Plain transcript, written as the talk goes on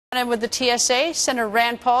With the TSA, Senator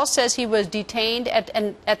Rand Paul says he was detained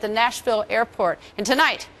at the Nashville airport. And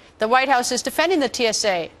tonight, the White House is defending the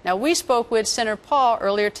TSA. Now, we spoke with Senator Paul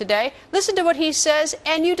earlier today. Listen to what he says,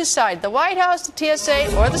 and you decide, the White House, the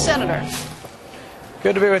TSA, or the senator.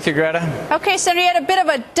 Good to be with you, Greta. Okay, Senator, you had a bit of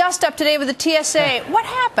a dust-up today with the TSA. What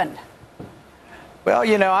happened? Well,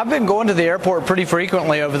 you know, I've been going to the airport pretty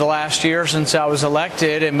frequently over the last year since I was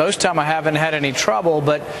elected, and most time I haven't had any trouble.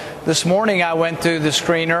 But this morning I went through the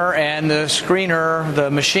screener, and the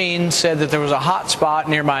machine said that there was a hot spot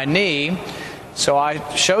near my knee. So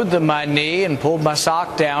I showed them my knee and pulled my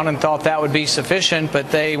sock down and thought that would be sufficient,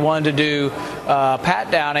 but they wanted to do a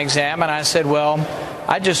pat-down exam, and I said, well,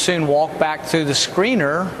 I'd just soon walk back through the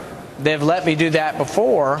screener. They've let me do that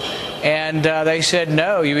before, and they said,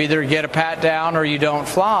 no, you either get a pat down or you don't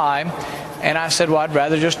fly. And I said, well, I'd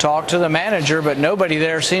rather just talk to the manager, but nobody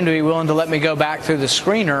there seemed to be willing to let me go back through the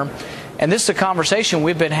screener. And this is a conversation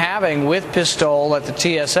we've been having with Pistol at the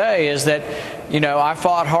TSA, is that, you know, I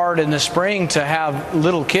fought hard in the spring to have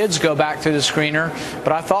little kids go back through the screener,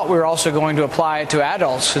 but I thought we were also going to apply it to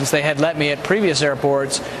adults since they had let me at previous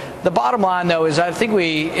airports. The bottom line, though, is I think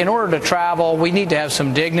in order to travel, we need to have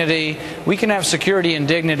some dignity. We can have security and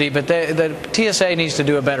dignity, but the TSA needs to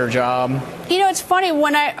do a better job. You know, it's funny,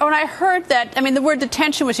 when I heard that, I mean, the word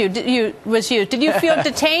detention was used. Did you feel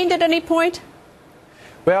detained at any point?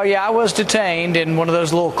 Well, yeah, I was detained in one of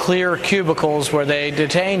those little clear cubicles where they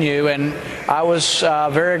detain you, and I was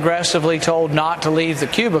very aggressively told not to leave the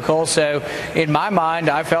cubicle. So in my mind,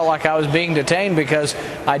 I felt like I was being detained because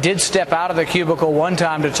I did step out of the cubicle one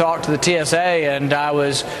time to talk to the TSA, and I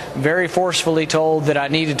was very forcefully told that I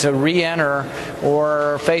needed to re-enter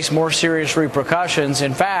or face more serious repercussions.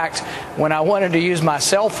 In fact, when I wanted to use my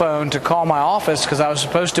cell phone to call my office, because I was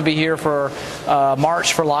supposed to be here for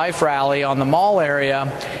March for Life rally on the mall area,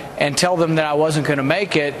 and tell them that I wasn't going to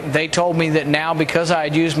make it, they told me that now, because I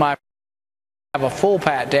had used my have a full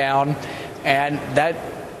pat down, and that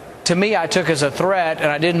to me I took as a threat, and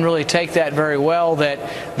I didn't really take that very well,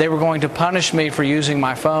 that they were going to punish me for using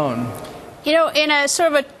my phone. You know, in a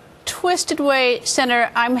sort of a twisted way,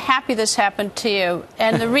 Senator, I'm happy this happened to you.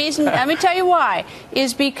 And the reason, let me tell you why,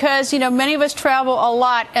 is because, you know, many of us travel a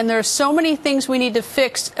lot, and there are so many things we need to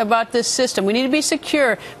fix about this system. We need to be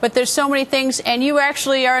secure, but there's so many things, and you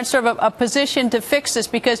actually are in sort of a position to fix this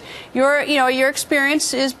because your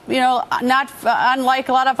experience is, not unlike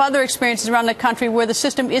a lot of other experiences around the country where the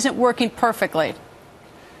system isn't working perfectly.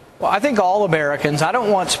 Well, I think all Americans, I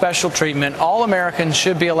don't want special treatment. All Americans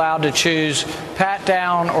should be allowed to choose pat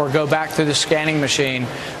down or go back through the scanning machine.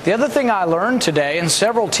 The other thing I learned today, and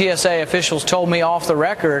several TSA officials told me off the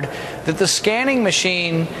record, that the scanning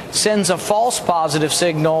machine sends a false positive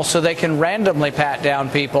signal so they can randomly pat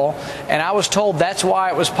down people. And I was told that's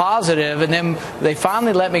why it was positive, and then they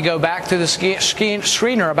finally let me go back through the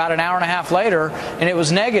screener about an hour and a half later, and it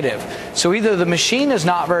was negative. So either the machine is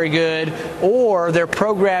not very good, or they're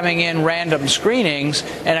programming in random screenings,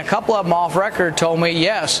 and a couple of them off record told me,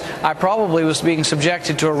 yes, I probably was being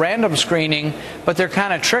subjected to a random screening, but they're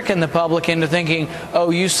kind of tricking the public into thinking, oh,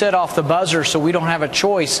 you set off the buzzer, so we don't have a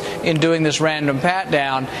choice in doing this random pat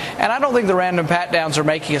down. And I don't think the random pat downs are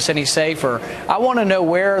making us any safer. I want to know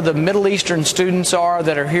where the Middle Eastern students are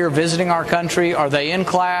that are here visiting our country. Are they in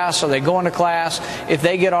class? Are they going to class? If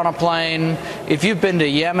they get on a plane, if you've been to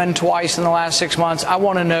Yemen twice in the last 6 months, I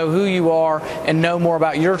want to know who you are and know more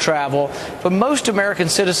about your travel. But most American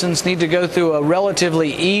citizens need to go through a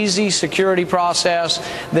relatively easy security process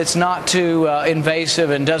that's not too invasive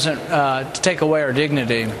and doesn't take away our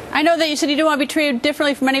dignity. I know that you said you don't want to be treated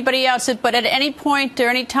differently from anybody else, but at any point or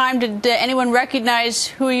any time did anyone recognize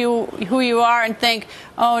who you are and think,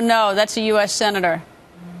 oh no, that's a U.S. senator?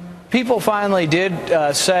 People finally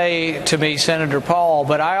did say to me, Senator Paul,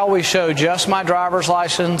 but I always show just my driver's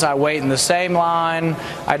license. I wait in the same line.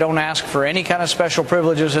 I don't ask for any kind of special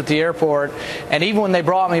privileges at the airport. And even when they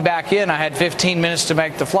brought me back in, I had 15 minutes to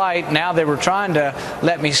make the flight. Now they were trying to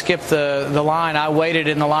let me skip the line. I waited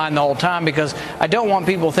in the line the whole time because I don't want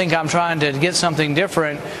people to think I'm trying to get something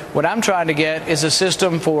different. What I'm trying to get is a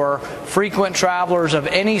system for frequent travelers of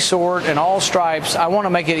any sort and all stripes. I want to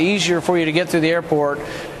make it easier for you to get through the airport.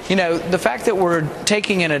 You know, the fact that we're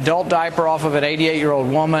taking an adult diaper off of an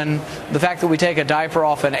 88-year-old woman, the fact that we take a diaper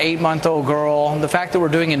off an 8-month-old girl, the fact that we're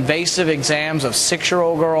doing invasive exams of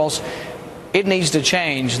 6-year-old girls, it needs to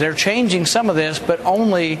change. They're changing some of this, but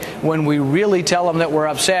only when we really tell them that we're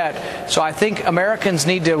upset. So I think Americans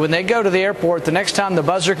need to, when they go to the airport, the next time the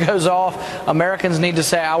buzzer goes off, Americans need to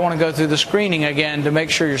say, I want to go through the screening again to make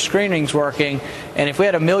sure your screening's working. And if we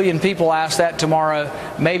had 1 million people ask that tomorrow,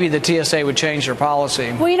 maybe the TSA would change their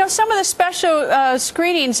policy. Well, you know, some of the special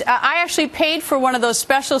screenings, I actually paid for one of those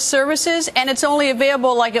special services, and it's only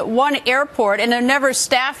available like at one airport, and they're never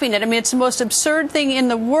staffing it. I mean, it's the most absurd thing in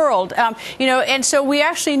the world. You know, and so we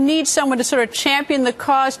actually need someone to sort of champion the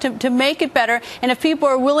cause to make it better. And if people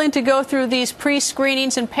are willing to go through these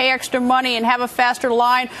pre-screenings and pay extra money and have a faster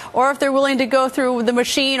line, or if they're willing to go through the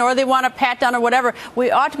machine, or they want a pat down or whatever, we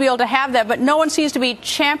ought to be able to have that. But no one seems to be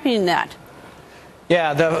championing that.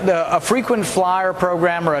 Yeah, a frequent flyer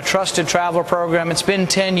program or a trusted traveler program, it's been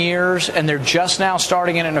 10 years, and they're just now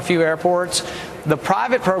starting it in a few airports. The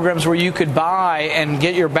private programs where you could buy and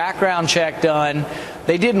get your background check done,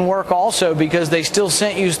 they didn't work also because they still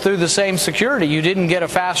sent you through the same security. You didn't get a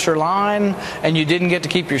faster line, and you didn't get to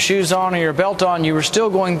keep your shoes on or your belt on. You were still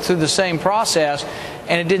going through the same process,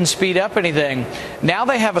 and it didn't speed up anything. Now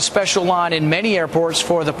they have a special line in many airports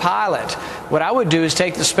for the pilot. What I would do is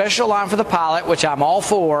take the special line for the pilot, which I'm all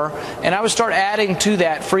for, and I would start adding to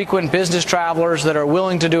that frequent business travelers that are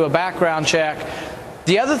willing to do a background check.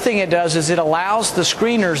 The other thing it does is it allows the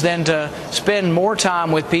screeners then to spend more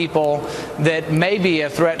time with people that may be a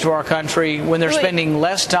threat to our country when they're spending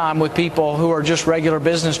less time with people who are just regular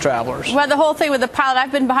business travelers. Well, the whole thing with the pilot,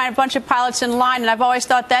 I've been behind a bunch of pilots in line, and I've always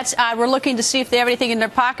thought that's we're looking to see if they have anything in their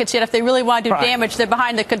pockets yet. If they really want to do damage, they're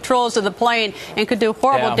behind the controls of the plane and could do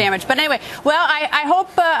horrible damage. But anyway, well, I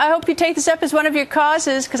hope you take this up as one of your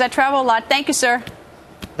causes, because I travel a lot. Thank you, sir.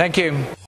 Thank you.